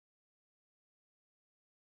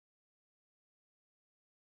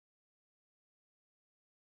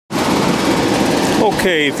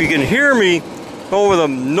Okay, if you can hear me over the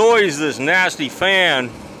noise of this nasty fan,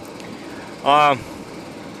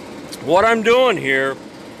 what I'm doing here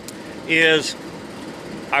is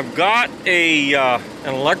I've got an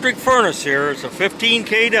electric furnace here. It's a 15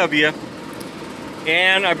 kW,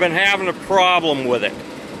 and I've been having a problem with it.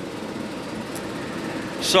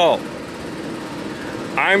 So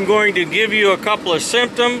I'm going to give you a couple of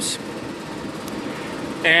symptoms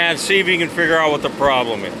and see if you can figure out what the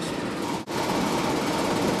problem is.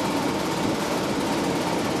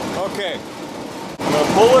 Okay, I'm going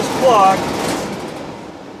to pull this plug,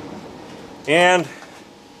 and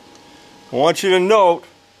I want you to note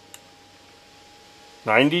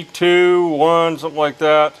 92, 1, something like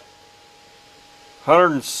that,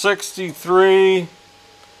 163,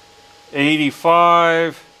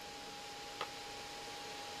 85,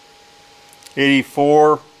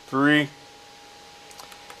 84, 3.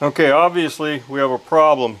 Okay, obviously we have a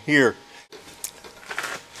problem here.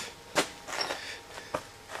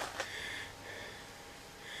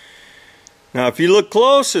 Now if you look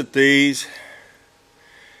close at these,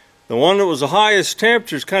 the one that was the highest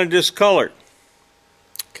temperature is kind of discolored.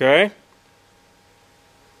 Okay?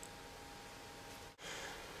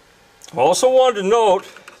 Also wanted to note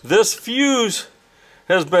this fuse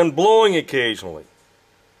has been blowing occasionally.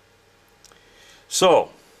 So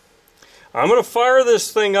I'm going to fire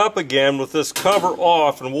this thing up again with this cover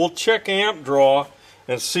off, and we'll check amp draw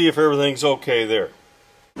and see if everything's okay there.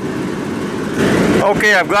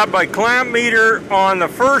 Okay, I've got my clamp meter on the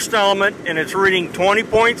first element and it's reading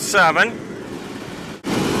 20.7.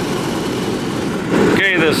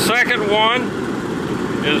 Okay, the second one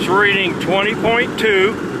is reading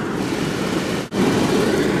 20.2.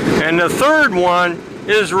 And the third one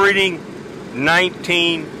is reading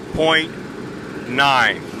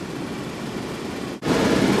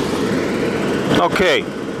 19.9. Okay,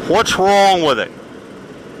 what's wrong with it?